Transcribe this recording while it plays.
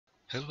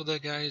Hello there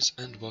guys,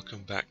 and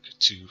welcome back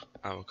to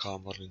our car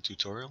modeling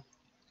tutorial.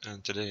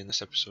 And today in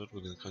this episode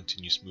we're going to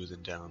continue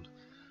smoothing down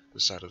the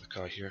side of the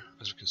car here.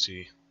 As we can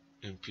see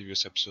in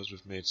previous episodes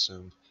we've made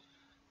some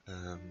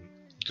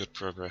good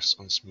progress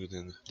on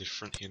smoothing the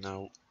front here.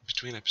 Now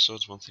between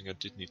episodes one thing I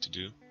did need to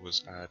do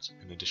was add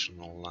an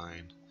additional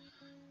line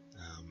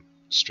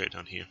straight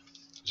down here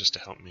just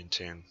to help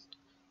maintain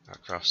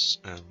across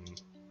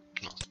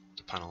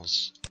the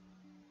panels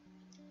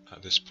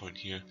at this point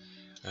here.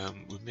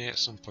 We may at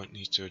some point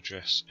need to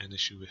address an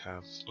issue we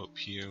have up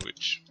here,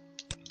 which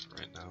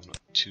right now I'm not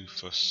too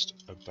fussed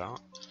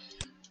about.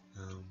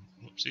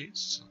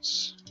 Whoopsies,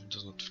 that's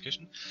Windows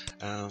notification.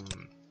 I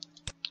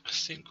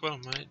think what I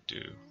might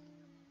do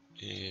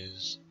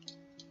is,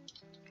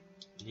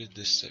 with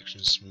this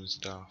section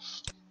smoothed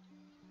off,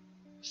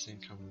 I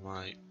think I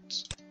might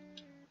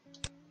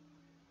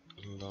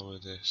lower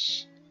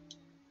this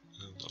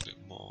a little bit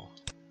more.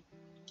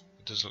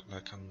 It does look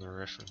like on the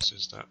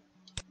references that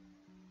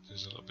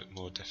there's a little bit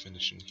more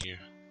definition here.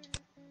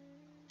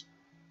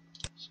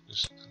 So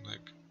just something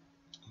like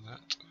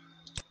that.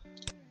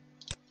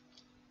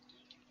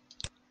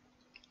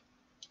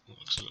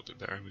 Looks a little bit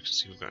better. We can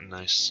see we've got a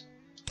nice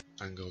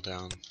angle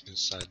down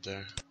inside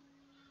there.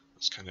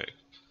 That's kind of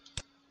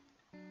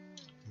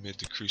made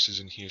the creases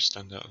in here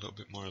stand out a little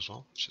bit more as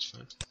well, which is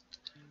fine.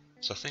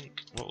 So I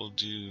think what we'll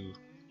do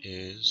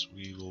is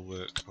we will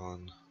work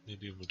on,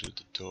 maybe we'll do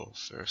the door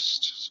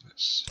first. So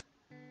let's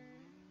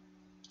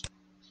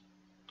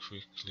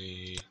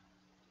quickly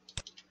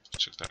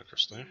chuck that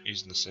across there,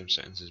 using the same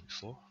settings as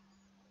before.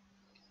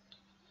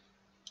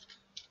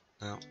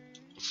 Now,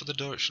 for the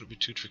door it shouldn't be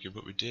too tricky,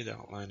 but we did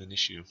outline an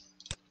issue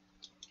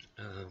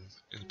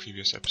in the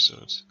previous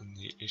episode, and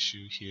the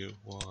issue here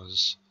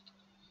was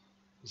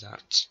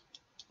that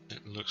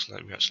it looks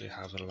like we actually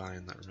have a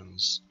line that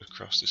runs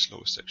across this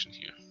lower section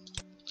here.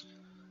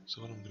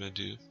 So what I'm going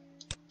to do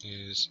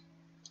is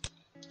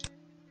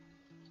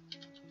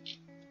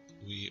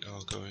we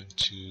are going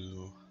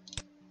to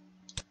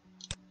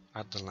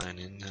add the line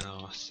in.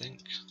 Now I think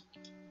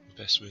the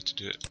best way to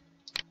do it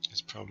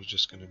is probably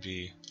just going to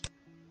be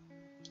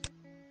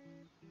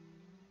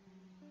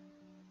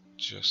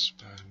just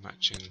by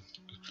matching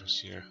across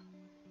here,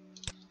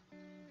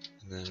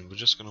 and then we're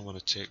just going to want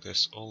to take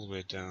this all the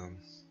way down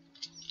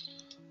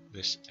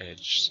this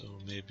edge, so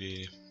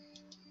maybe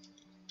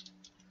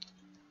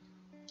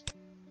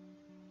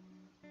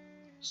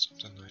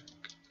something like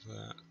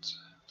that.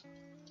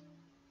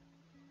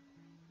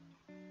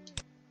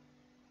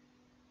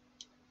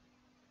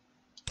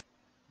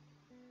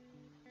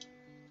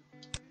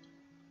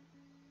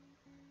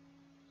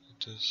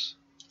 It does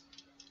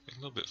get a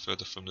little bit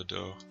further from the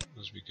door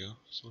as we go,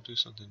 so we'll do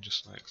something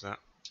just like that.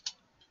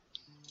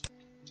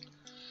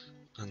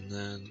 And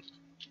then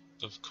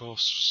of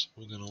course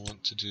we're going to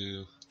want to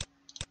do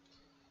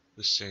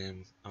the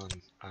same on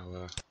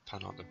our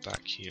panel at the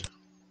back here.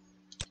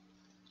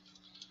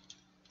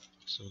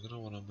 So we're going to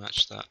want to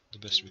match that the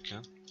best we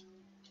can,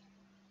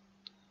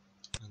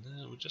 and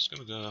then we're just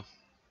going to go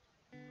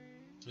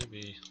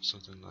maybe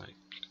something like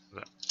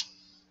that.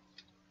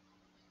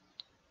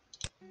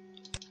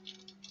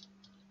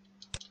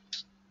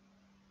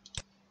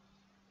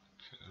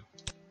 Okay.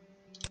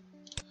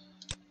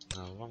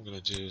 Now what I'm going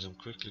to do is I'm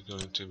quickly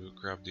going to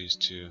grab these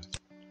two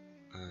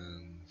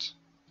and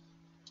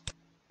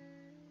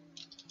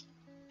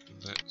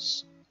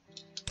let's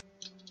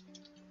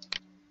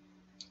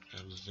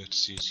grab the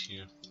vertices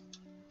here.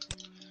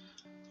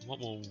 And what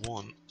we'll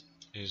want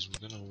is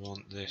we're going to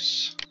want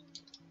this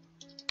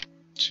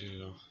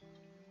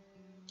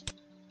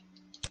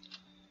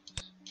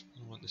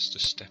to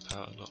step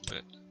out a little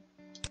bit.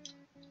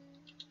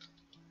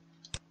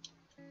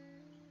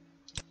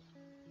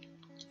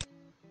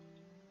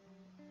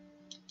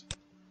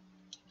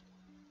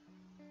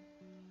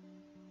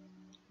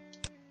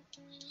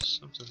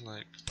 Something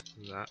like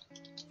that.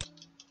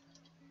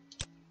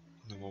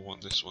 And then we'll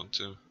want this one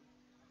to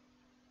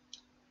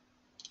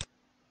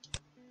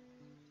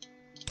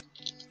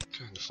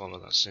kind of follow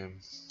that same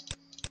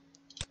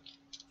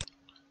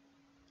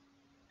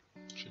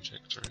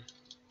trajectory.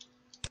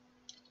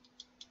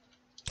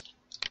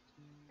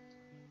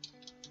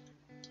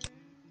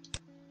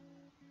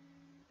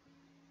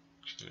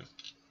 Okay.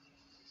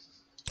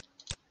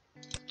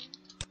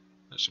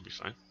 That should be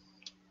fine.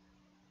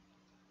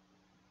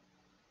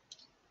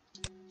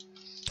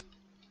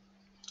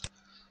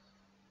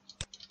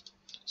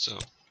 So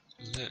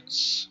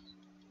let's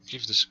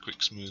give this a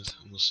quick smooth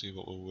and we'll see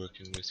what we're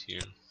working with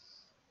here.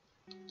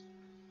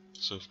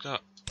 So we've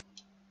got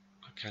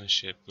a kind of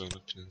shape going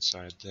up and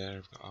inside there,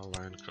 we've got our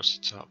line across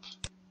the top,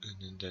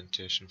 an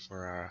indentation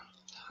for our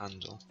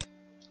handle.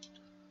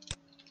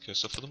 Okay,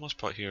 so for the most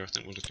part here I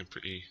think we're looking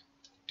pretty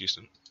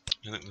decent.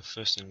 I think the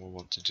first thing we'll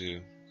want to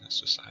do, let's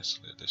just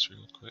isolate this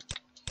real quick.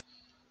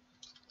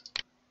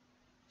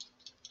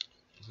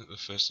 I think the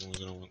first thing we're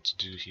going to want to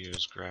do here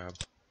is grab,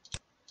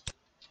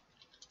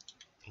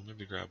 or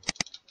maybe grab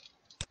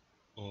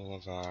all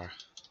of our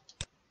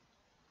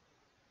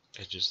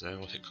edges there.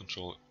 We'll hit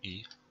Ctrl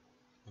E,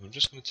 and I'm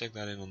just going to take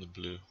that in on the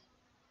blue,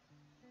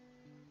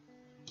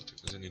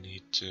 there's any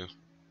need to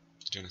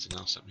do anything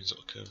else. That means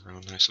it'll curve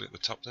around nicely at the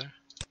top there.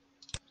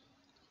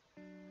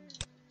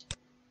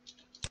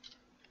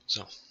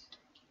 So,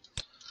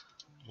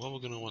 what we're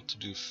going to want to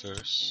do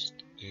first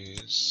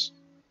is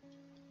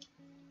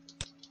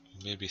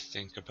maybe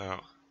think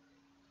about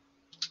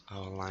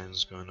our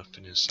lines going up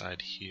and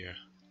inside here.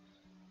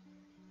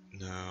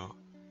 Now,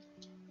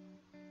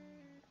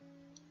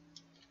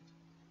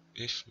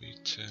 if we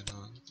turn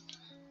on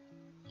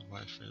our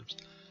wireframes,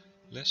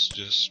 let's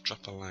just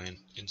drop a line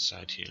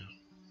inside here,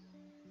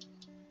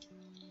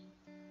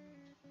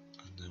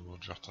 and then we'll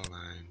drop a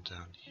line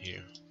down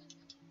here.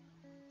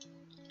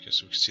 Okay,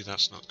 so we can see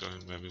that's not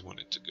going where we want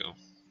it to go.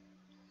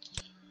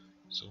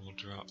 So we'll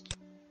drop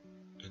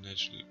an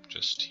edge loop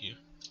just here.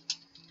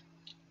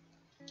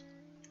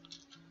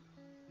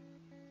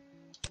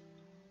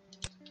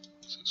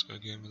 So let's go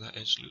again with that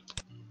edge loop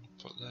and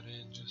put that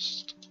in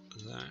just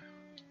there.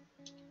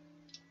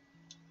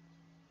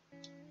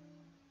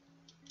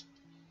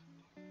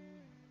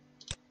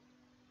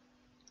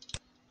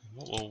 And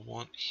what we'll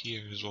want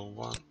here is we'll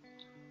want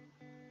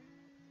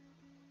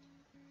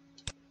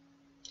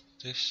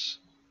this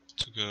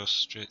to go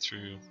straight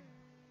through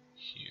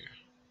here.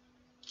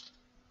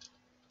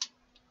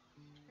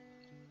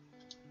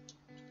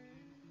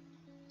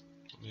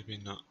 But maybe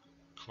not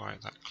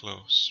quite that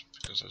close,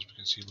 because as we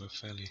can see we're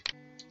fairly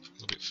a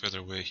little bit further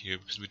away here,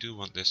 because we do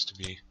want this to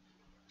be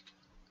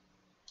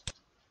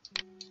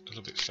a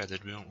little bit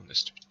feathered. We don't want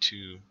this to be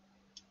too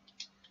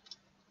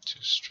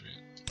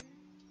straight.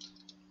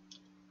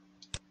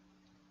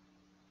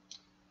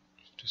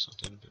 Do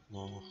something a bit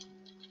more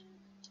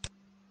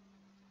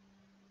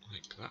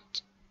like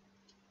that.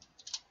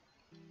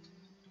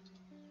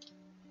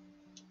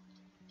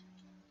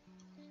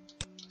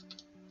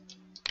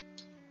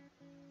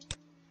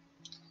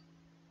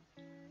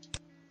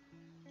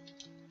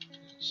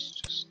 Let's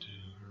just do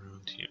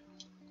around here.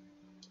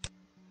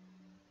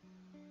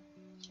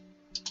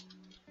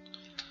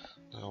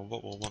 Now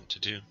what we'll want to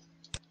do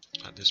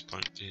at this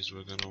point is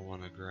we're going to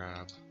want to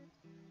grab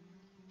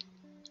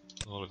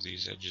all of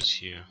these edges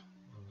here.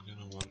 We're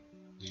going to want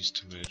these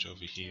to merge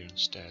over here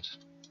instead.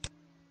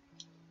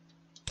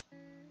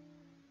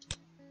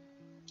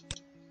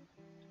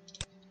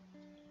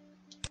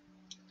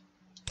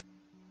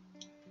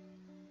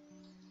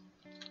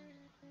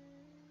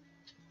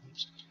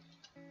 Oops.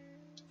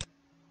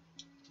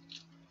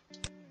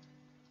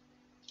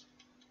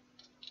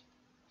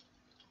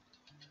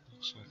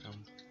 Looks like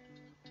I'm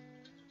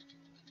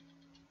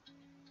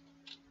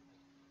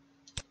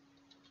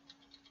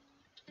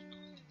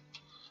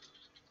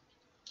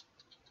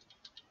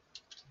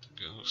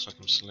looks like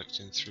I'm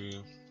selecting through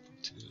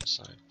to the other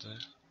side there.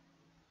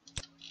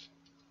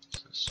 So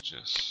let's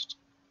just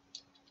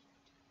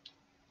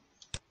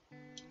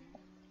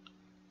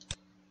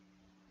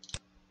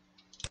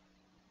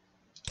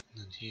and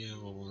then here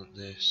we'll want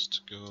this to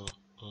go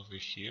over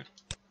here.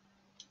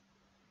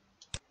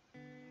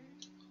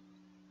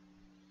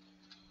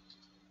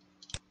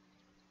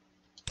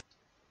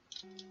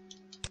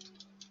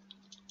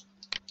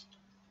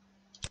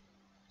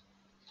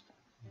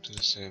 Do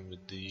the same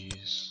with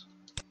these.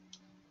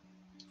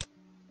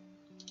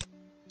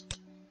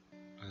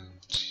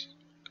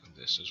 And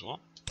this as well.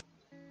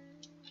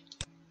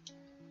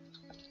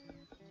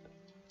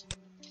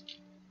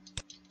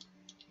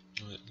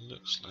 Now it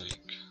looks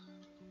like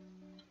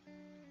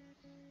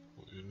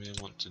what we may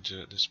want to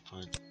do at this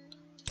point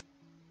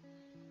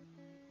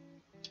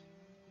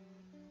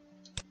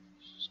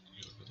is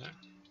go over there.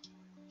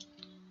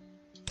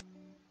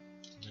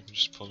 Maybe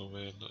just pull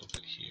away a little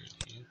bit here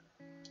and here.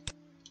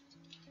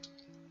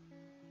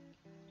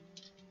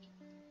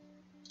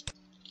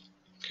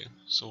 Okay,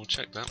 so we'll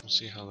check that, we'll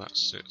see how that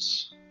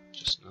sits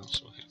just now,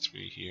 so we'll hit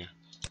 3 here.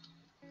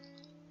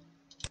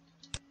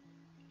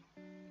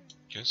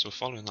 Okay, so we're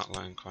following that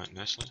line quite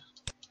nicely,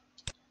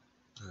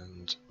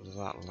 and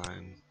that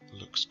line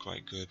looks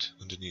quite good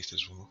underneath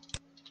as well.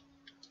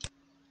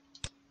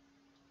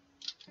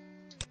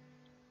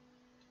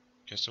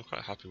 Okay, so I'm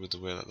quite happy with the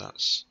way that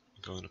that's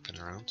going up and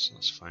around, so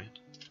that's fine.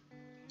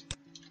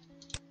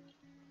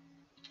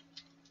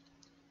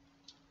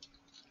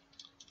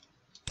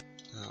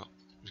 Now,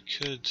 we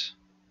could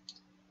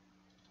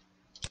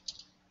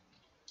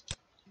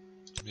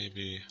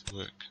maybe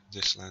work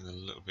this line a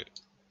little bit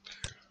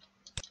better.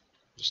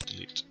 Just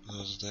delete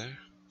those there.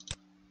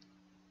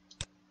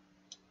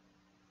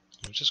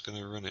 We're just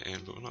going to run it in,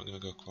 but we're not going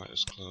to go quite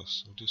as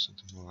close. We'll do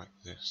something more like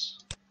this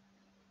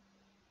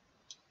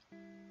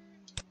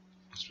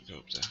as we go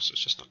up there, so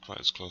it's just not quite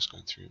as close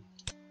going through.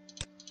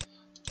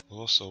 We'll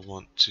also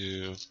want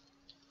to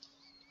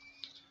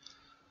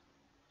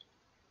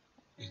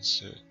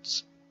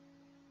insert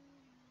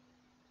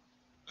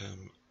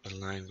a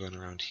line going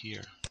around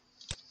here.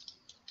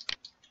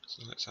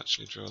 So let's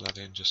actually draw that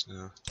in just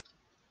now.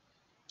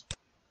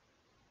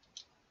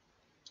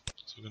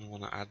 So we're going to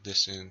want to add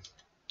this in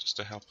just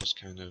to help us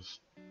kind of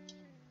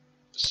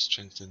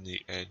strengthen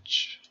the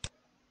edge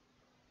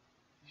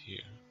here.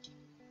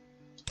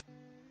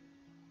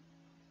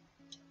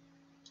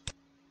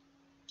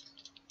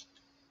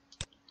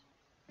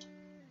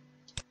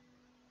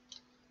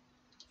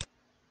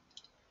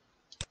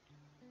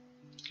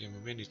 Okay,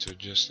 we may need to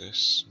adjust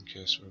this in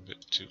case we're a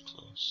bit too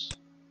close.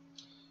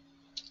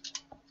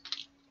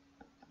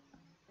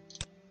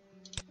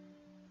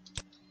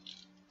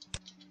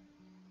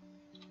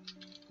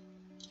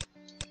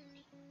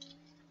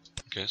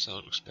 Okay, so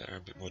that looks better, a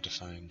bit more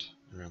defined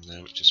around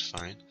there, which is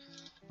fine.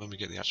 When we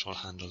get the actual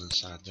handle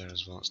inside there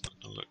as well, it's not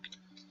going to look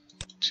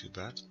too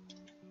bad.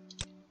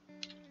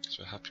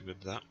 So we're happy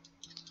with that.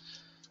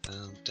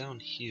 Down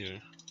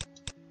here,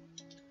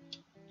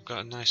 we've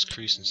got a nice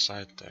crease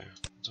inside there.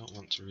 Don't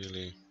want to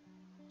really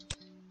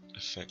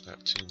affect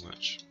that too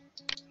much.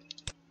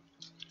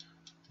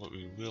 What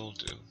we will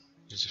do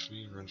is if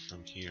we run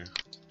from here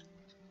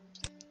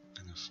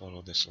and then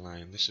follow this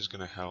line, this is going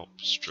to help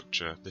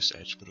structure this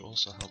edge, but it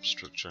also helps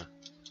structure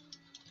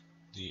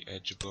the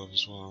edge above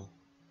as well.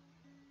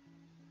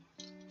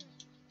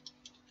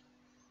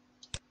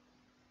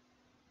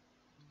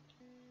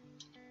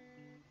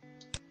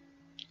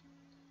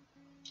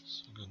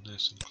 So go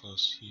nice and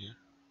close here.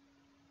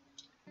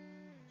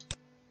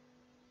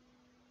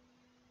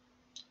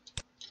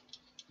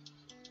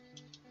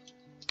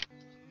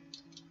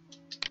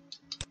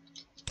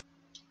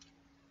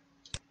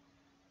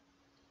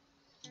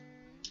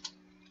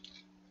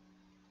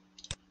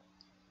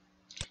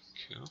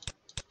 Cool.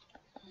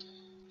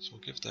 So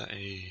we'll give that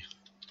a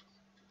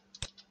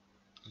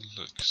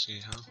look, see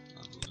how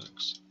that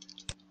looks.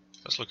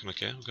 That's looking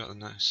okay. We've got a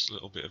nice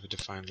little bit of a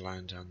defined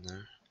line down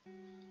there.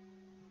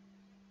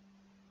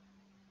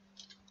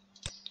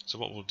 So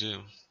what we'll do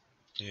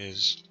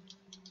is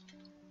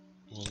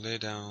we'll lay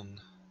down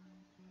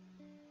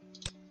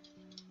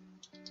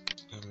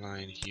a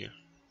line here,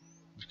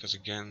 because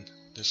again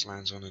this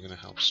line's only going to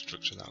help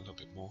structure that a little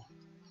bit more.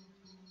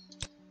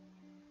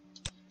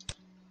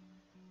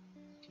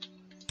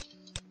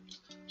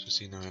 So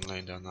see now in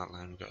laying down that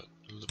line we've got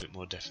a little bit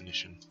more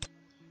definition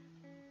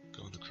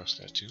going across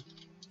there too.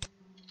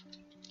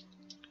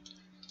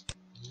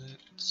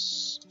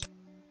 Let's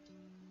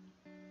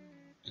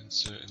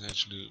insert an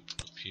edge loop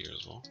up here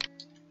as well.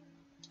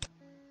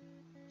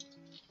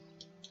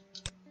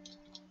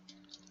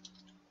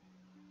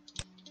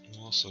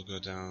 We'll also go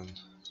down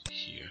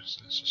here,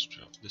 so let's just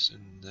drop this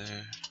in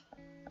there.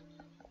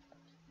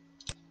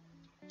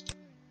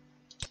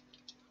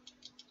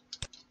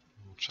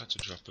 We'll try to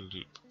drop a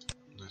loop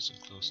nice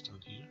and close down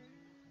here.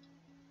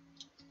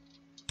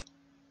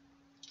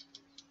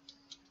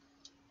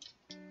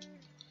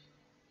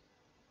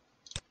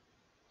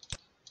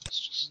 Let's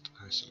just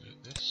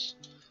isolate this.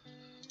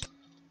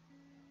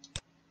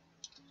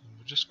 And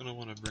we're just going to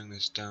want to bring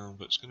this down,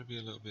 but it's going to be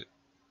a little bit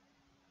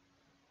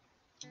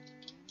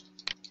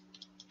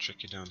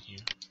tricky down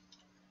here.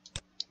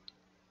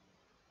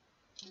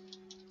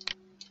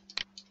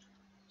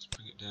 Let's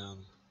bring it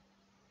down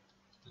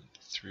and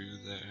through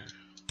there.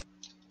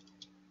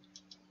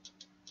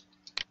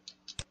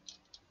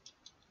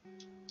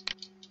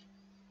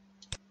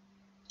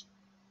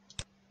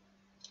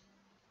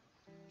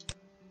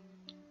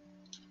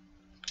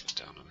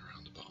 Down and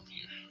around the bottom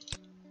here.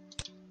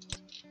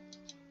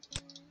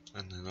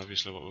 And then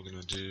obviously what we're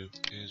going to do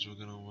is we're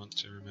going to want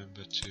to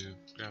remember to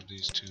grab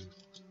these 2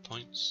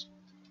 points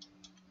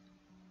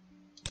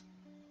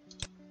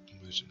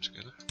and merge them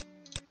together,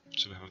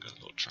 so we haven't got a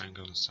little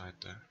triangle inside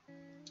there.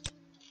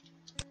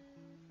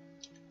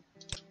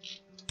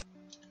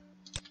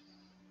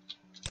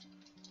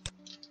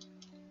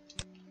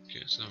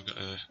 Okay, so now we've got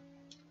a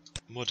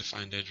more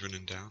defined edge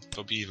running down.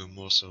 There'll be even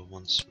more so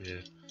once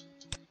we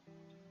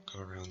go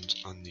around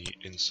on the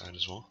inside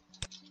as well.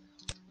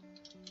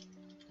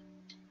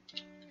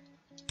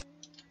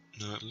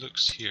 Now it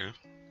looks here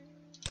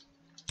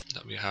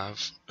that we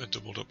have a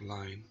doubled up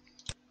line.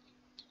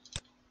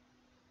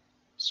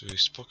 So we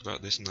spoke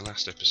about this in the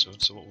last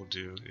episode, so what we'll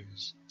do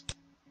is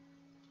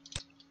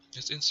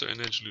let's insert an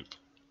edge loop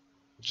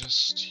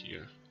just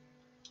here.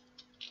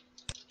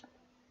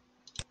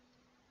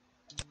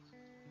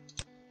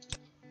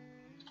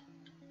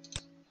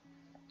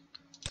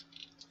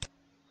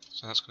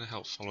 So that's going to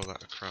help follow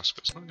that across,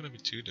 but it's not going to be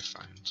too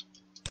defined.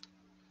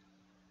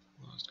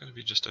 Well, it's going to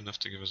be just enough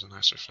to give us a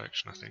nice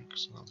reflection, I think,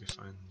 so that'll be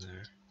fine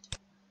there.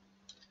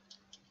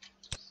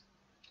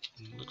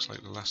 And it looks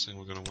like the last thing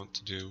we're going to want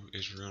to do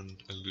is run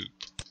a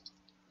loop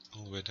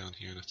all the way down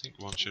here, and I think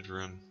one should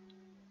run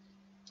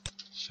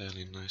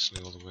fairly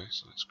nicely all the way,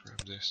 so let's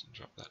grab this and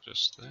drop that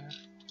just there.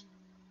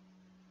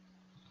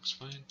 Looks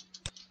fine.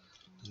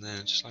 And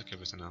then, just like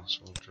everything else,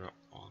 we'll drop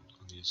one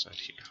on the inside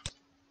here.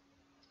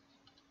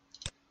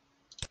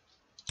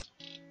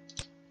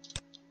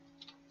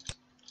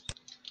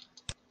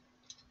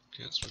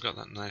 Okay, so we've got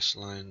that nice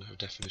line of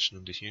definition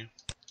under here.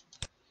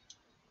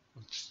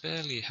 I'm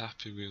fairly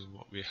happy with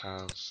what we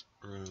have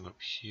running up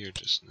here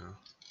just now.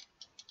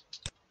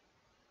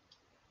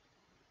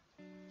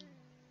 I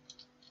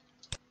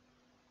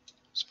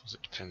suppose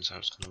it depends how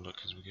it's going to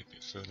look as we get a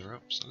bit further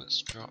up, so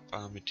let's drop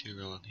our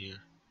material on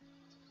here.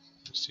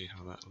 Let's see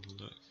how that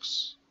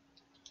looks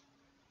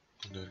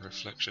under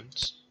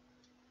reflections.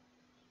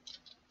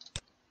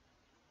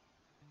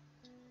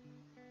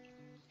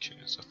 Okay,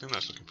 so I think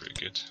that's looking pretty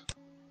good.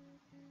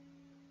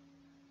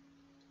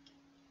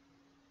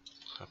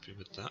 happy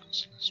with that,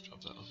 so let's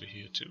drop that over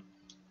here too.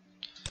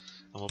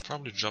 And we'll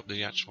probably drop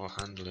the actual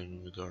handling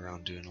when we go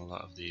around doing a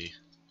lot of the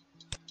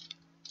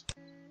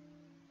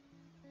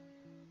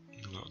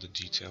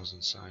details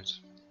inside.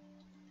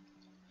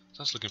 So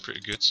that's looking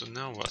pretty good. So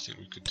now what I think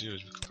we could do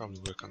is we could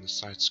probably work on the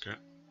side skirt.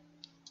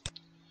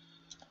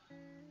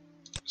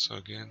 So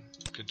again,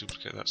 we can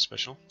duplicate that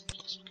special. So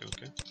that's looking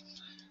okay.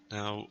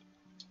 Now,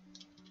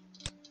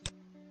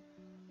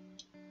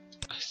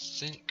 I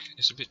think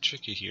it's a bit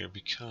tricky here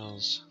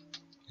because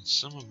in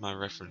some of my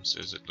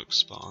references it looks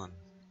spot on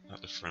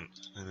at the front,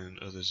 and in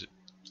others it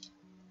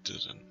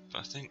doesn't. But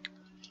I think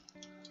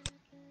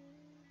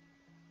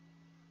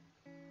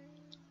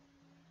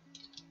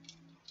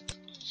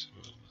so.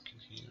 Looking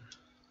here,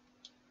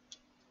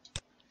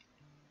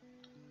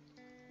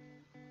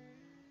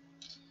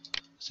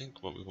 I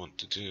think what we want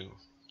to do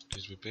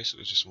is we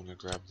basically just want to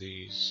grab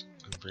these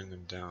and bring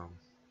them down,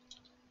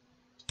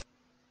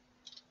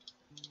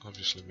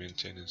 obviously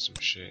maintaining some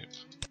shape.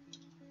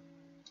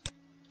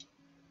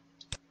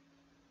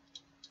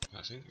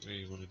 I think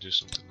we want to do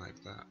something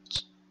like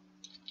that.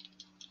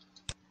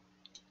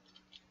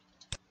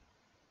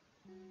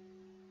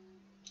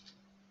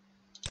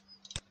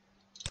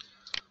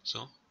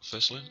 So,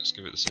 firstly, let's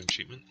give it the same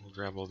treatment. We'll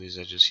grab all these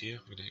edges here.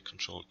 We're going to hit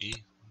Control E.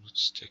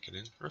 Let's take it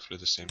in, roughly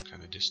the same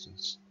kind of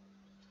distance.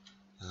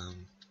 I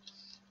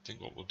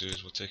think what we'll do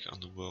is we'll take it on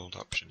the world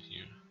option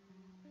here,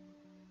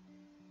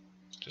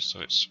 just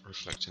so it's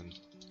reflecting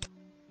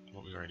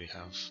what we already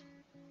have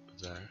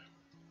there.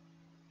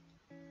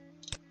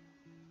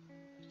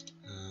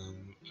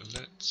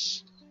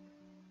 Let's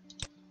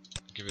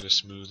give it a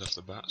smooth off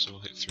the bat, so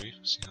we'll hit 3,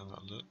 see how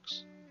that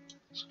looks.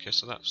 Okay,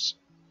 so that's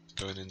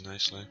going in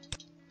nicely,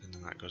 and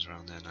then that goes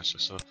around there nicely.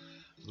 So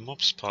for the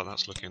mobs part,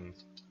 that's looking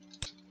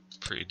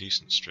pretty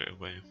decent straight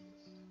away.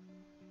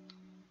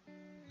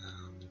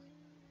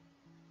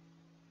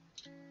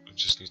 We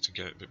just need to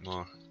get a bit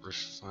more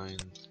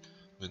refinement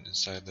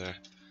inside there.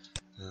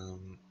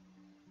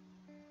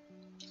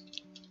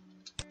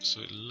 So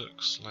it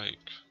looks like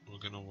we're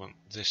going to want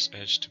this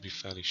edge to be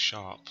fairly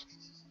sharp.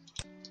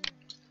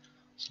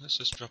 So let's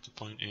just drop a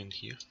point in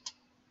here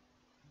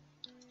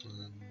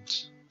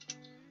and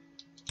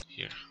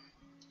here.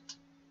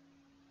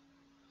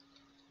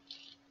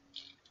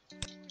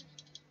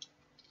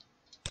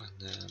 And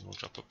then we'll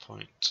drop a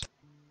point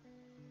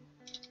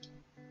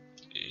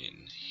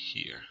in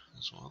here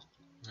as well,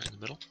 right in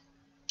the middle.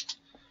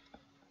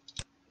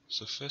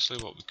 So firstly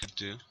what we could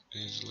do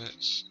is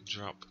let's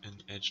drop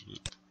an edge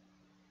loop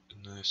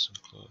nice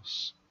and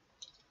close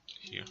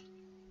here.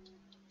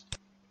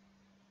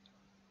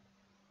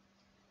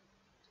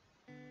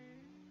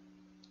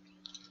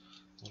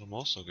 What I'm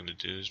also going to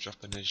do is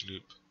drop an edge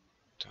loop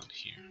down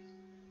here.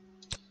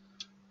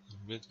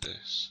 And with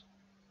this,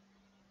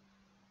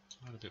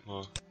 add a bit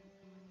more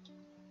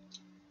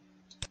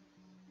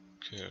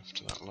curve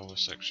to that lower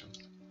section.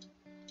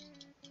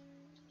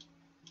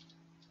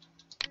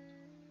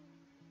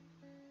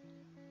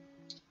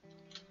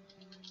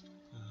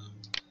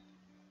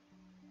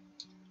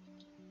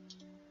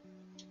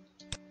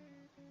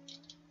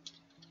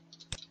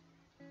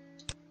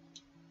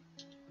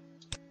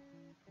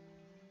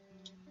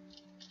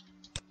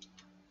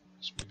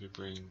 Let's maybe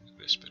bring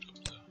this bit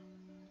up there,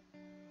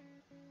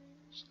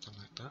 something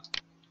like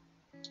that.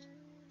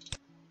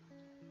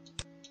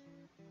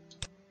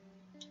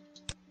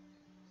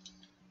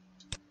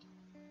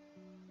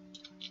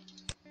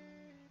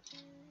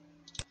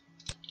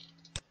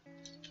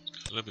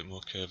 A little bit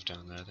more curve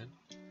down there then.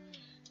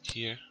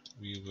 Here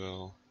we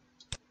will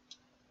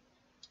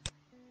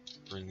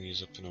bring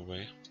these up in a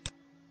way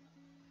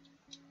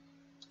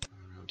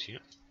around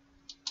here,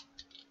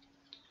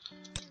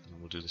 and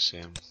we'll do the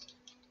same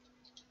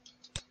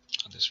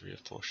on this rear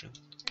portion.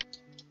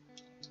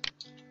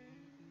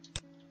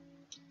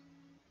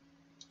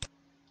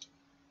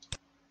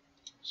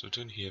 So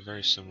doing here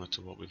very similar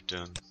to what we've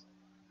done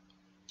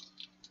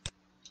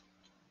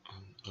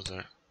on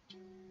other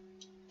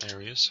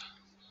areas.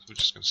 We're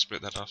just going to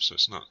split that off, so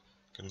it's not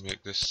going to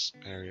make this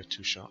area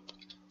too sharp,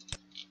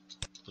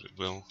 but it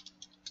will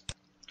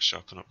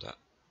sharpen up that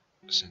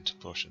center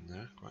portion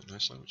there quite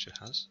nicely, which it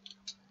has.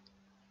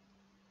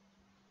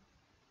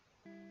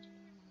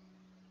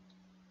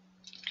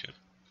 Okay.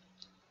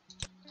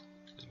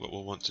 And what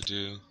we'll want to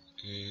do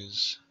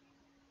is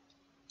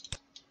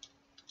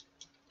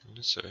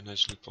insert an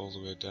edge loop all the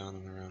way down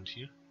and around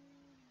here.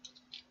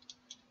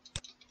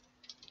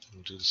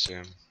 We'll do the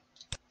same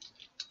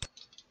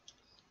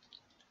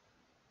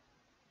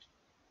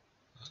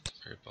at the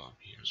very bottom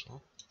here as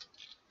well.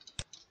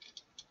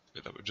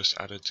 Bit that we've just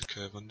added to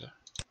curve under.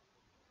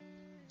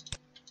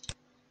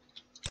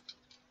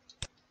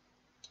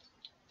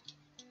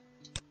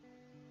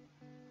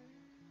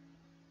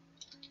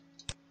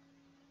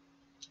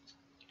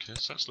 Okay,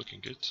 so that's looking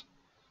good.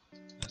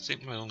 I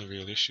think my only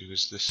real issue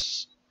is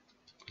this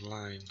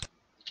line.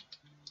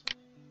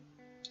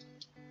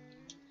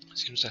 It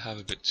seems to have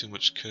a bit too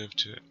much curve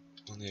to it.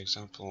 On the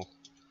example,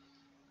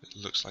 it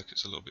looks like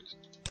it's a little bit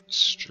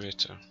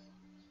straighter.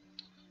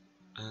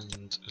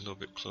 and a little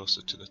bit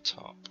closer to the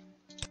top.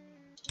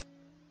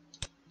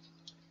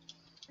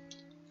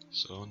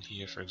 So on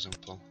here, for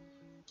example,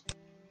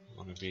 we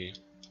want to be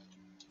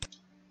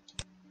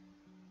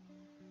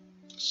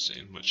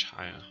sitting much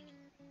higher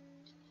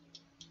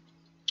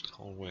the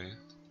whole way.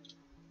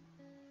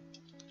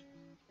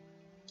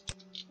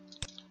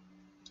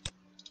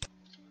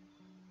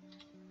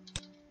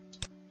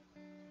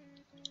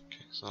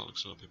 Okay, so that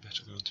looks a little bit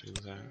better going through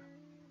there.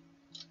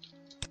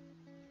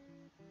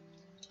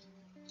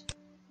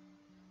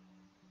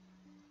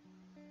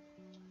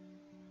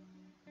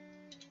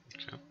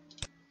 Okay.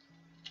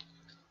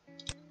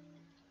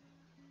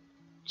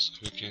 So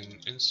we can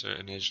insert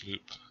an edge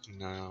loop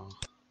now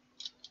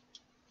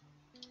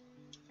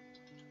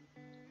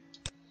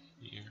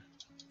here.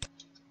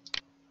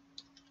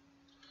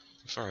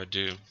 Before I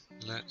do,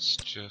 let's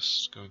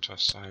just go into our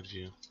side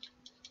view.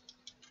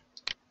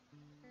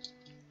 You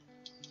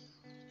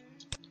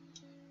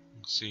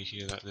can see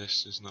here that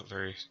this is not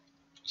very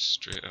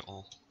straight at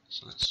all.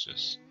 So let's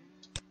just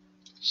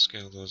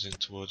scale those in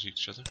towards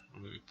each other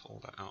and maybe pull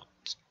that out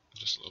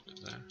just a little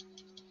bit there.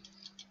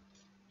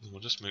 And we'll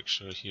just make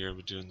sure here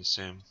we're doing the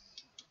same.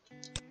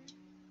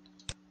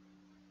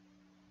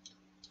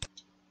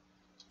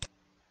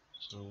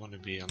 So we want to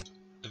be on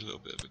a little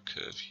bit of a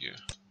curve here.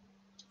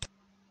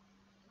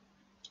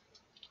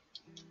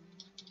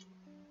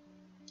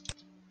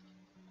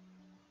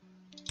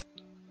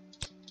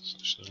 So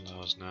it should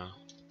allow us now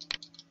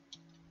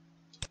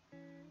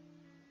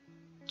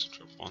to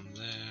drop one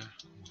there,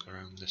 we'll go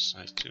around this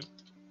side too.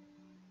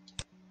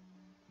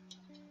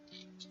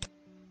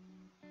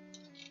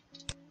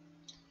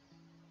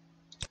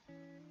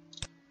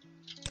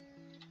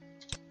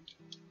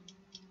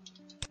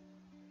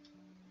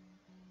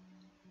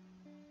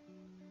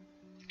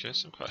 Okay,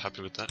 so I'm quite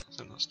happy with that. I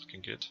think that's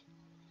looking good.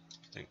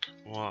 I think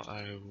what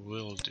I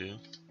will do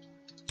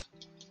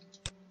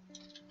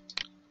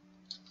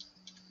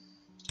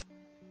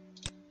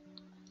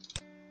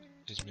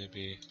is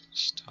maybe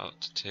start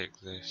to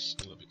take this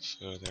a little bit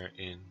further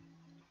in.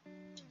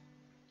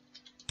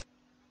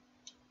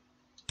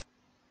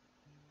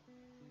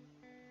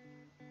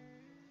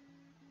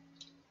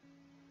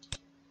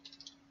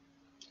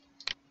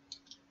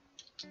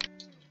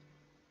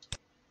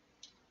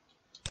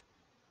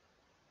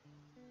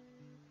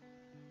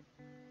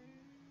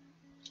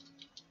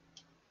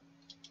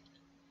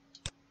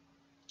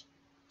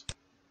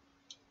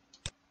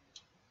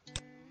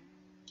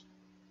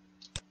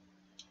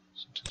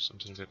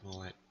 Something a bit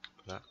more like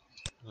that,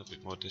 a little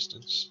bit more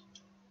distance.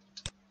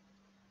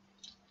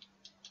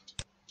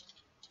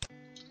 I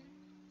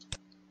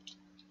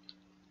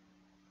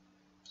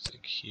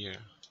think here,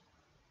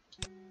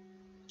 get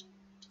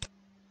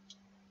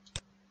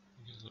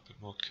a little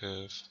bit more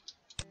curve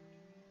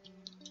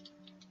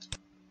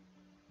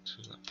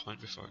to that point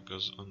before it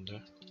goes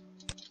under.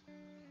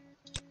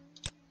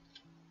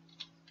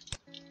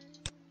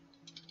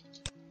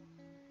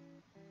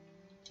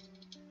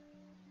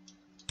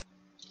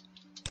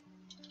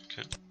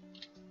 Okay,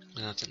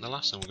 and I think the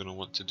last thing we're going to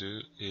want to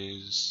do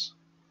is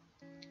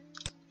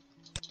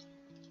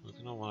we're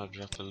going to want to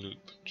drop a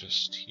loop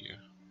just here,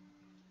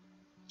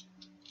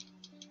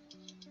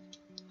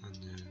 and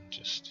then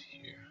just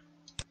here.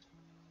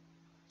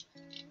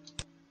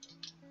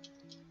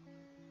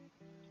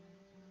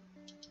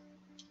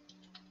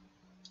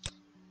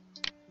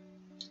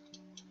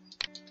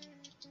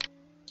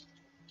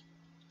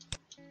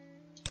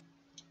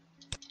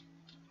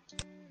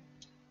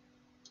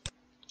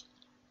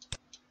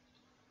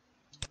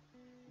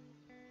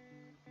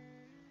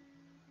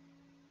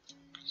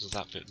 So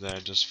that bit there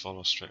does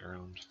follow straight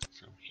around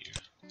from here.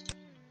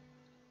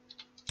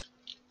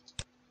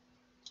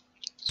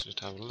 So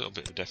just have a little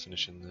bit of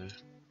definition there,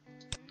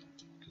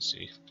 you can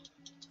see,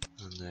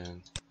 and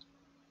then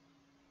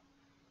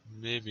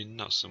maybe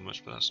not so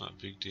much, but that's not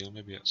a big deal.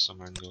 Maybe at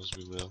some angles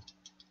we will.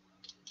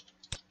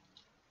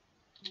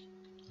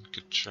 We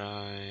could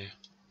try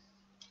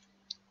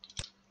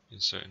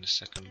inserting a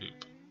second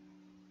loop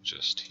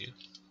just here.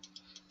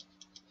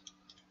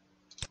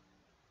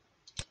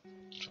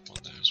 Drop one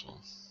there as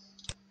well.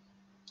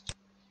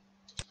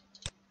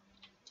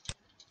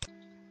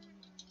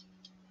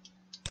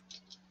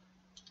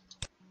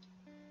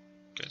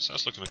 Okay, so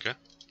that's looking okay.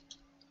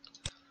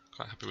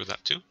 Quite happy with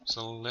that too.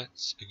 So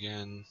let's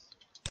again,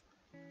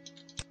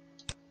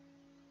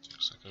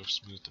 looks like I've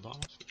smoothed the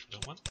bottom off, which we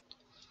don't want.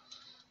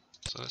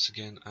 So let's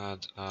again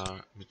add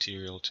our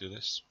material to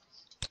this.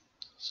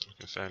 So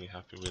looking fairly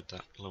happy with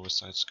that lower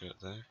side skirt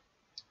there.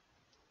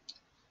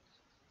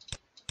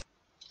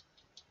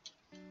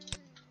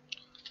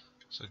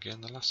 So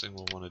again, the last thing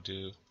we'll want to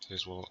do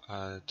is we'll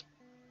add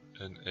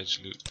an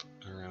edge loop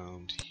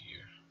around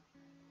here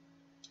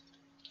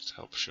to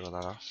help show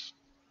that off.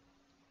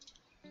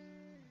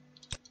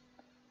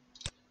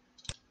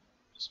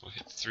 So we'll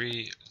hit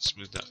 3 and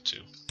smooth that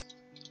too.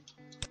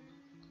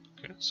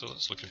 Okay, so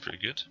that's looking pretty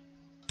good.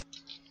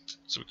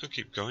 So we could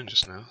keep going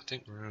just now. I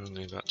think we're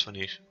only about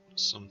 20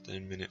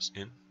 something minutes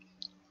in.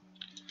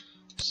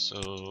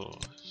 So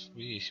if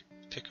we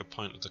pick a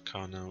point of the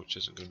car now which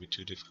isn't going to be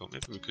too difficult.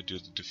 Maybe we could do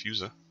the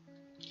diffuser.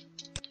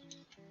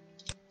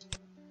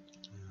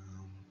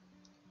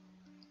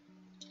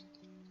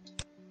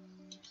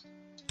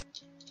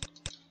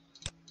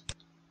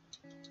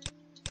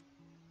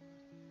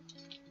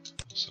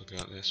 So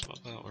got this. What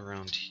about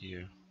around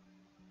here?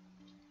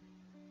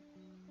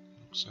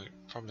 Looks like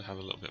probably have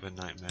a little bit of a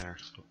nightmare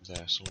up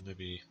there, so we'll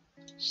maybe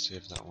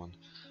save that one.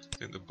 I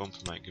think the bumper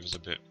might give us a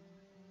bit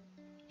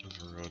of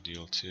a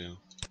rodeo too.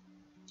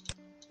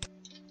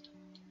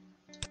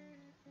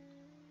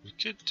 We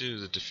could do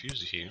the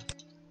diffuser here.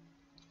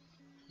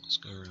 Let's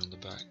go around the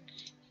back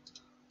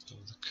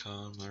of the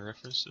car, my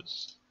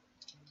references.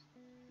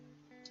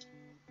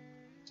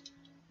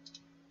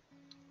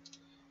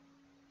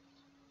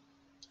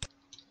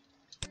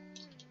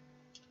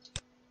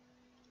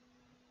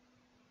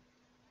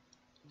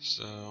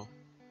 So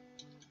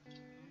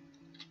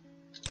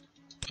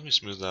let me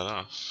smooth that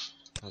off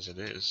as it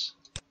is.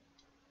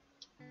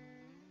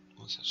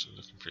 Well, it's actually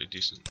looking pretty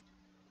decent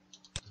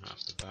right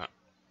off the bat.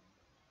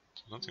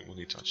 So I don't think we'll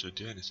need to actually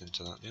do anything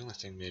to that. The only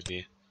thing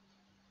maybe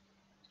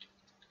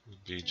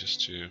would be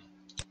just to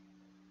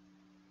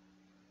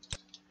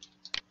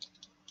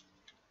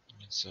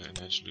insert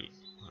an edge loop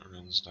that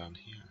runs down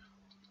here.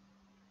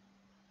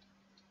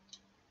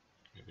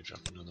 Maybe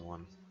drop another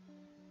one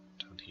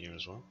down here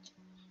as well.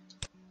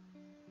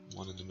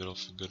 One in the middle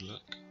for good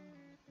luck.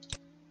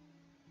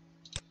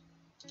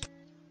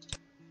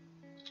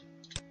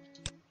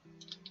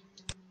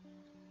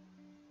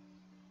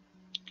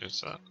 Okay,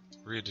 so that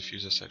rear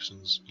diffuser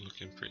section's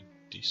looking pretty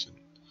decent.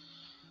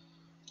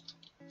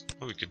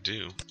 What we could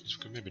do is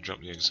we could maybe drop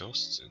the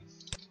exhausts in.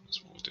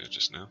 That's what we'll do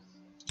just now.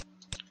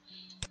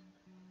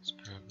 Let's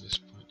grab this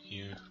point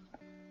here.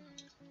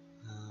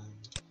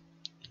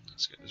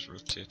 Let's get this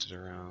rotated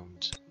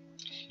around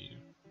here.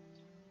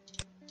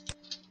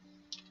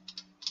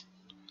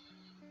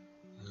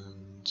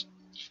 And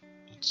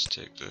let's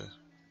take the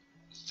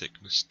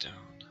thickness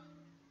down.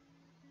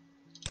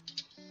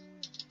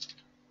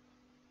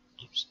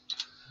 Oops,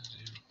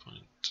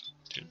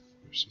 0.2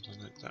 or something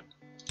like that.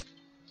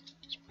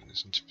 Let's bring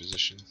this into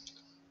position.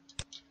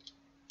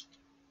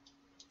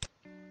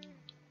 And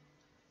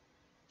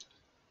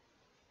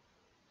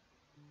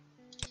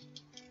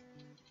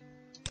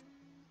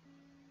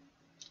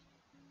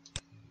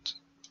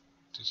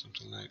do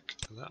something like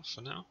that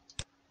for now.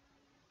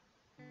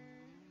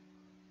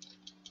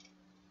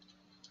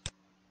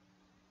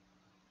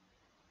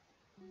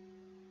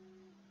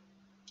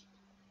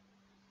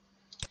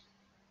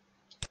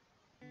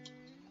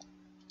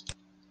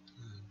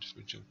 If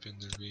we jump in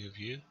the rear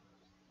view,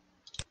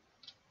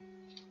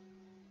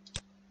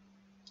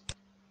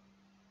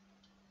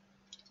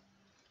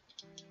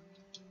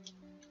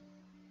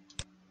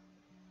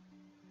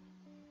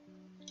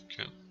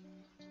 okay,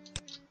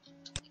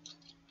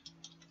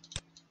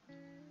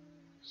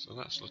 so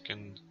that's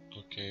looking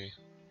okay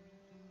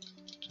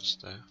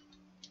just there.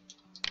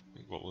 I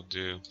think what we'll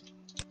do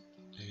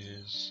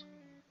is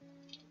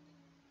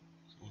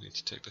we'll need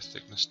to take the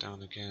thickness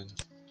down again.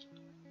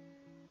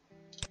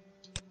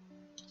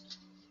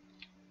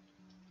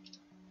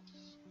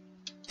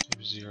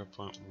 Maybe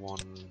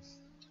 0.13.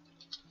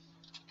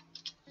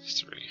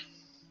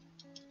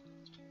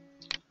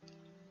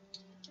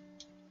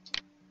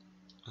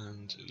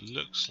 And it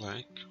looks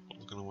like what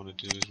we're going to want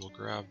to do is we'll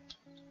grab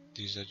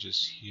these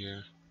edges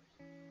here.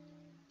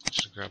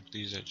 Just grab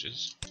these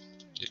edges,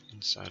 the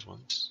inside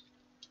ones.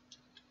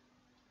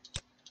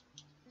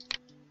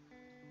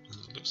 And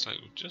it looks like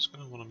we're just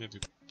going to want to maybe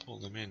pull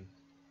them in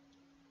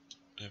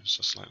ever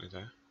so slightly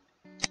there.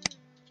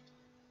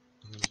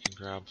 And then we can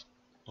grab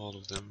all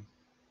of them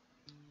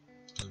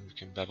and we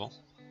can bevel.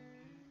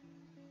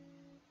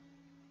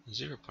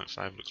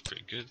 0.5 looks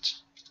pretty good.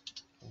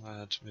 We'll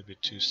add maybe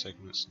 2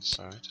 segments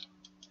inside.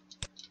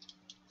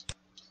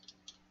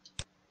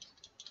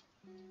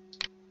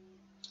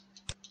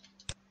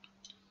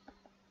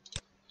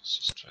 Let's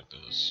just drag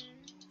those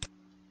up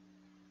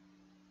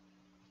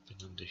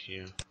and under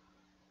here.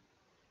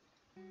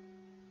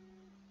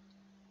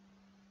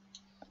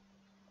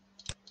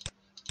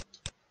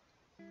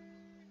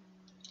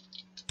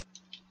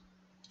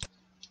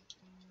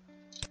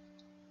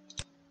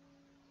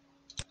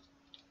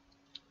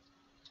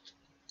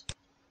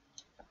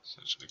 Let's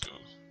actually go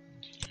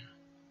in here.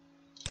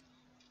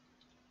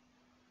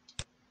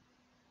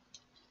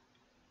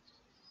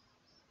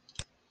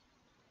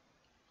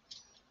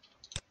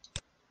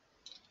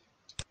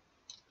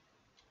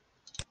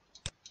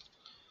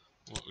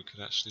 What we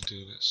could actually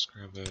do, let's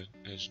grab an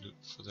edge loop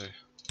for the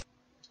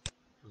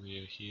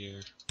rear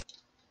here.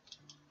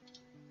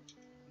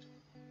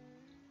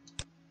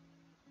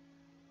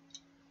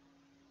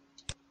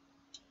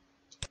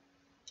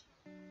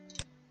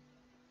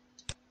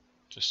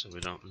 Just so we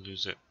don't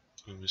lose it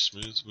when we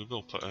smooth. We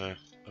will put a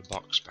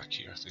box back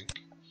here, I think.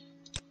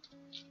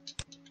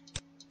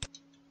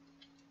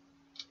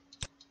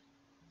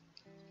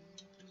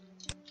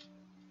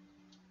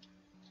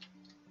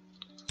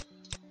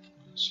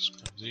 Let's just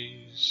grab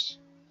these.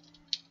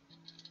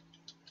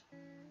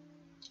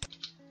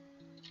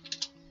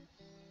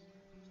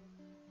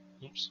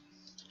 Oops.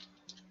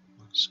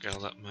 I'll scale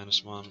that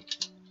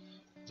 -1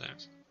 there.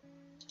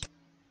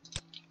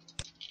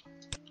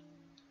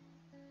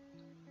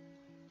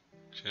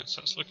 Okay,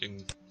 so that's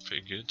looking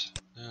pretty good.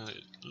 Now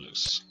it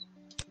looks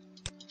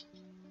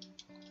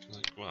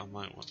like what I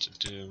might want to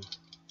do.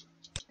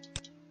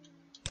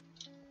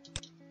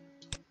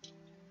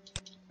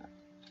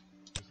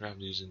 Grab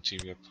these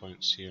interior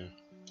points here.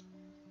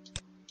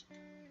 I'm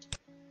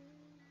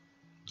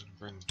going to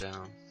bring them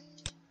down.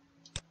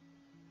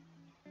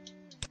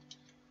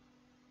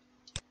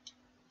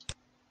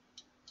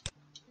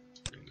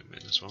 Bring them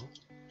in as well.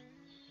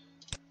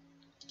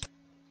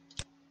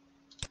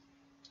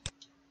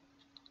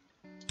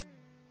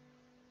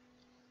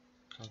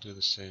 I'll do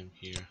the same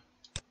here.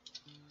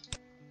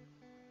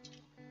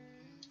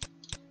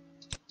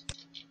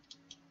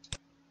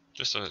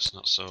 Just so it's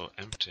not so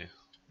empty.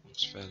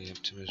 It's fairly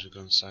empty as we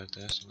go inside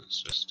there, so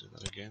let's just do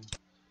that again.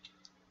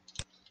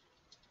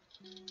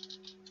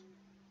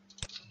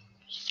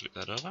 Just flip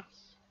that over.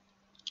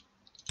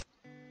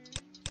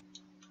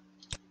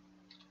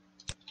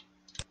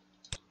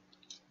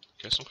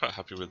 Okay, so I'm quite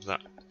happy with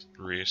that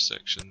rear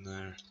section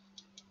there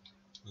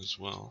as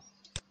well.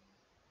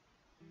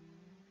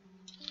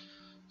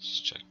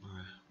 Just check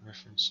my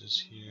references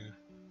here.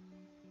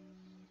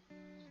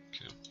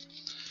 Okay,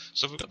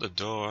 so we've got the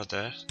door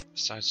there,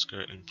 side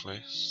skirt in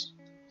place,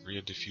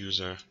 rear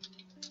diffuser,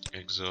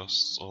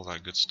 exhausts, all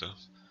that good stuff.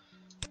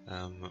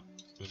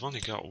 We've only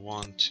got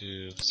 1,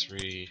 2,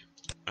 3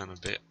 and a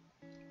bit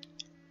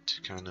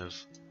to kind of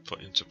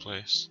put into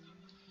place.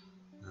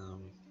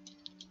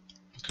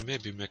 We can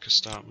maybe make a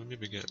start, we'll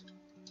maybe get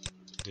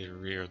the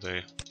rear,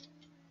 the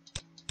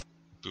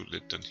boot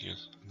lid done here,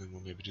 and then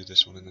we'll maybe do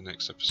this one in the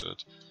next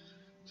episode.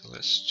 So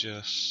let's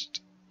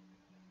just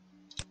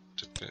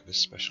duplicate this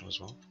special as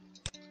well.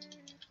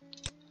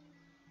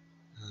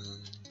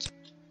 And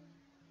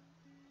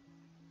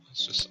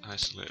let's just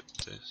isolate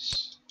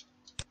this.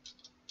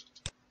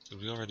 So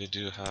we already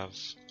do have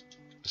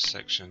a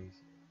section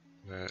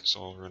where it's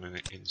all running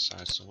it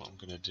inside, so what I'm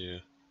going to do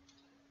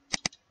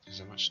is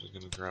I'm actually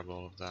going to grab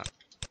all of that,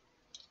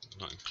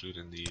 not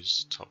including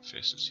these top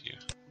faces here.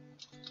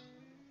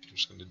 I'm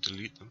just going to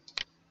delete them.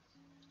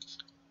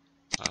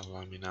 That'll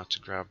allow me now to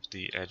grab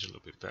the edge a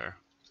little bit better.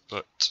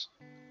 But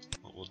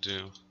what we'll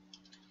do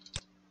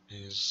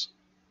is,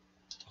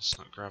 let's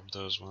not grab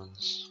those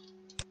ones,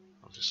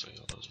 obviously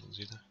all those ones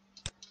either.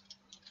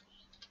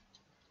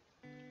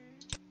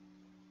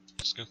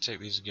 Just going to take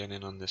these again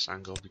in on this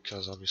angle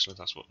because obviously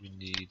that's what we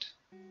need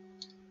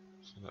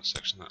for that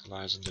section that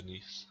lies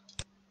underneath.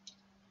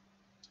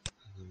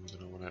 And then we're going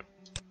to want to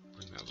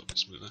bring that a little bit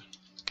smoother.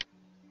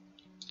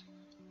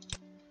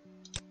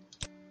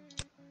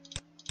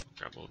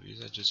 Grab all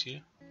these edges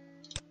here.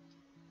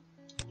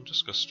 And we'll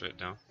just go straight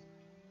down.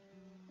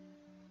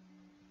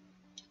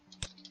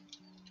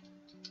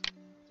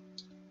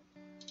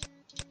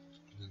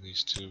 And then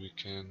these two we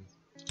can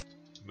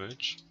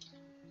merge.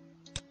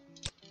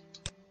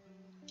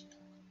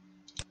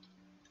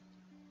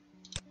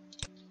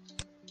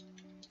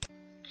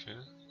 Okay,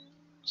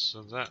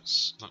 so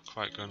that's not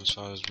quite going as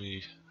far as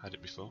we had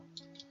it before.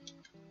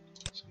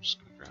 So I'm just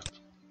going to grab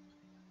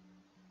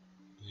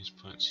these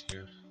points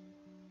here.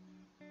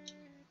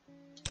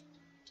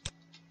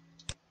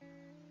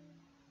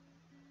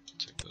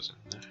 Take those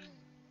in there.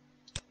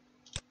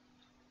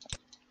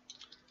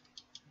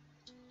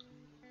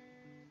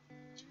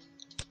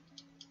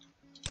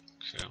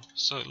 Okay,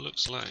 so it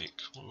looks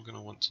like what we're going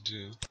to want to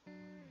do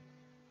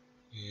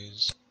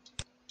is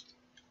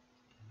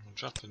we'll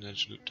drop an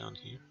edge loop down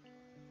here.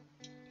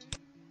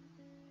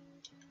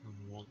 And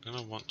we're going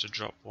to want to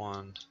drop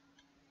one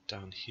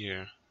down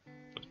here,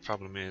 but the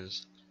problem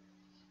is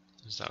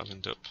that'll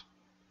end up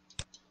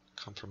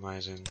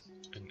compromising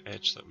an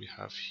edge that we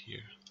have here.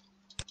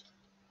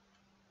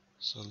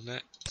 So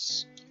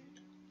let's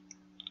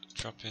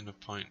drop in a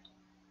point.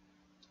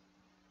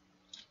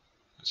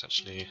 Let's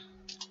actually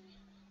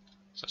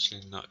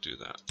not do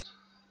that.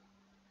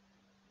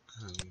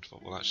 And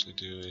what we'll actually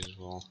do is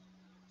we'll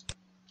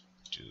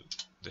do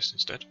this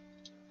instead.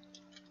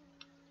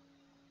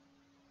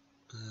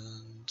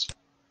 And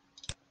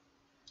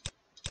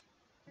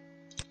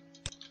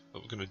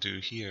what we're going to do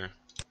here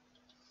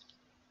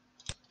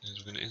is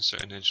we're going to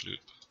insert an edge loop,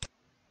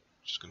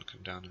 which is going to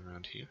come down and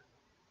around here.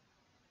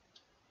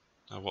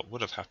 Now what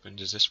would have happened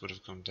is this would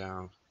have come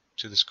down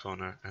to this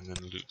corner and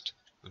then looped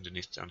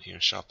underneath down here,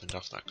 sharpened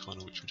off that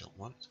corner, which we don't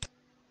want.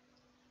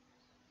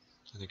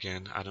 And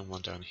again, adding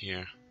one down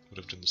here would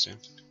have done the same.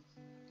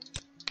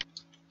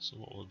 So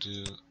what we'll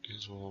do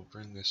is we'll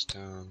bring this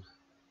down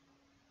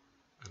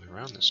and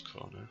around this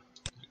corner,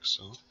 like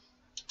so,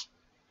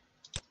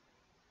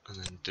 and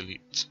then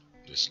delete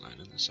this line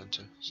in the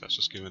center. So that's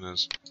just giving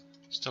us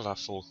still our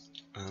full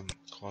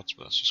quads,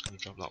 but that's just going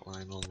to drop that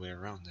line all the way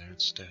around there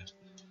instead.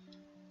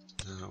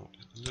 Now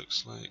it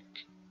looks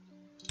like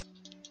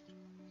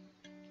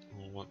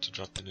we'll want to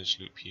drop an edge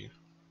loop here,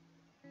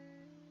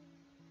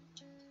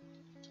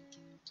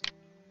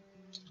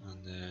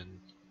 and then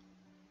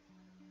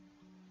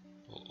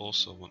we'll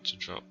also want to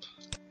drop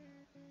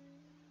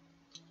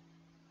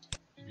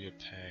maybe a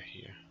pair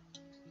here.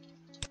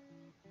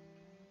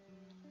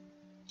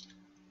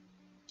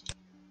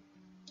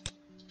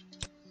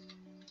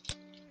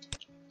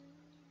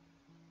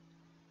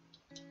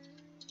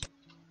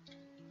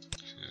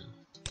 Okay.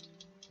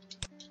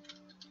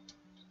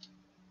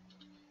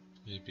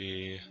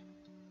 Maybe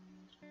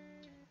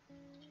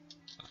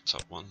that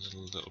top one's a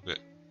little bit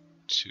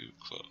too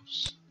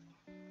close.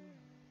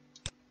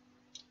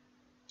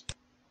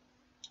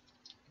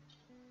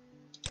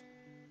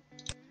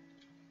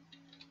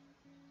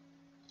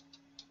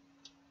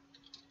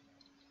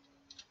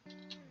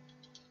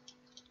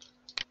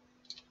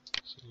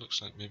 So it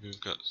looks like maybe we've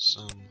got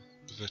some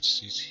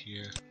vertices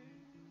here.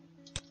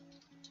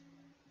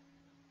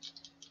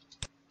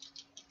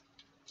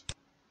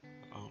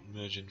 That aren't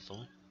merging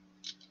fully.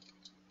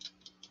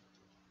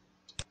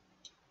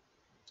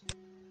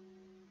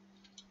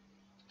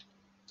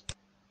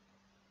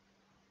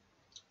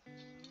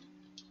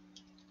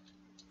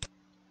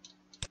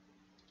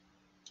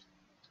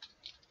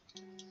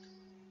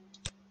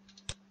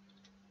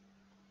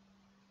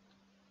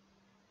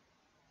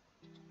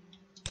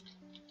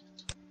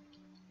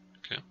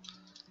 Okay,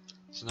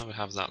 so now we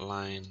have that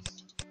line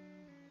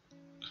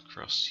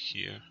across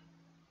here.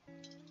 I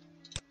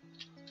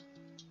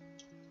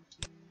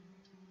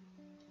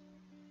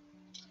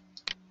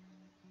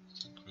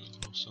think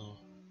we'll also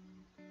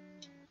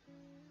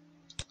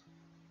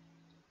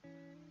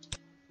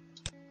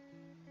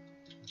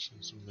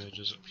send some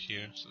mergers up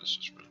here, so let's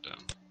just run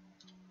down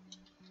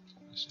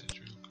this edge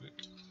real quick.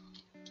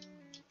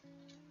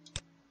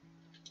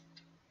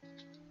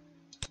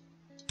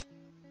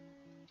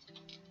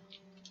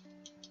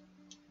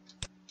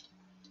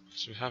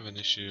 So we have an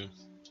issue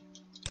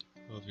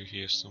over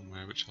here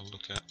somewhere, which I'll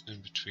look at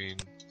in between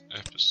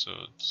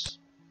episodes.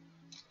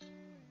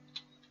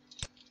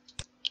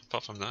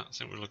 Apart from that, I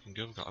think we're looking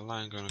good. We've got a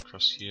line going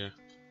across here.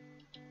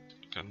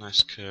 We've got a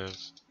nice curve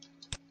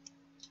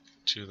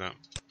to that.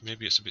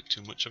 Maybe it's a bit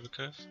too much of a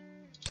curve.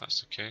 If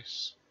that's the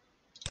case,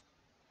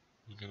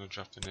 we're going to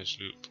drop an edge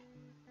loop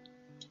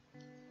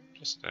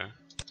just there.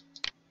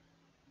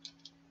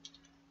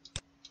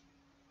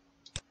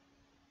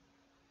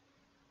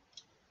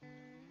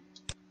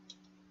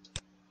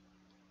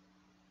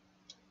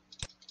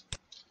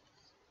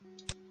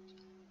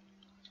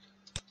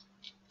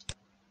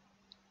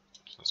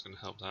 So that's going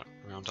to help that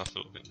round off a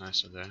little bit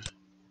nicer there.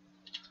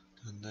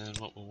 And then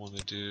what we'll want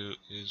to do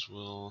is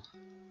we'll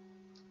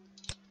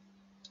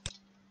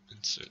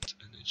insert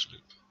an edge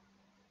loop.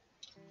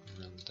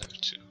 And then there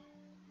too.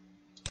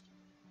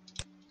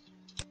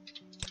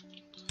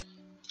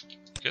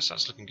 Okay, so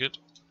that's looking good,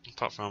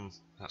 apart from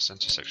that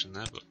center section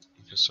there, but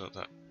we can sort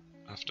that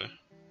after.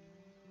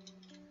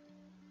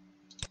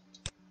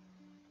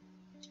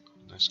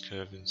 Nice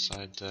curve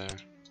inside there,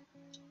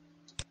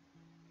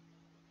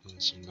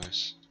 and some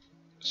nice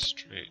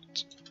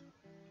straight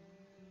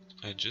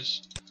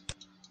edges.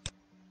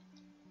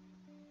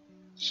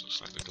 This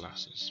looks like the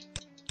glass is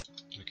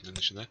making an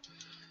issue there.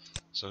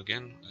 So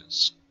again,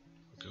 let's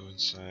go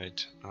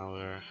inside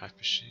our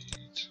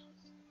hypershade.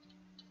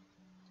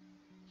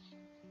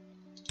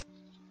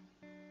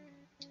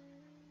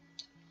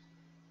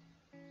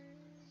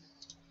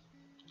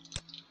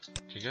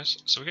 Okay guys,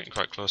 so we're getting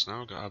quite close now.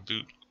 We've got our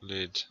boot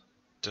lid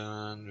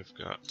done, we've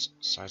got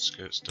side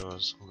skirts,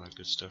 doors, all that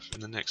good stuff. In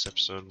the next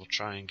episode we'll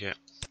try and get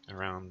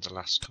around the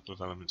last couple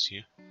of elements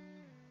here.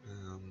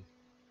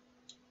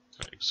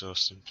 Got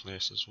exhaust in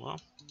place as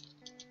well.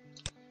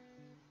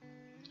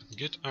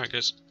 Good, alright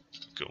guys,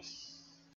 cool.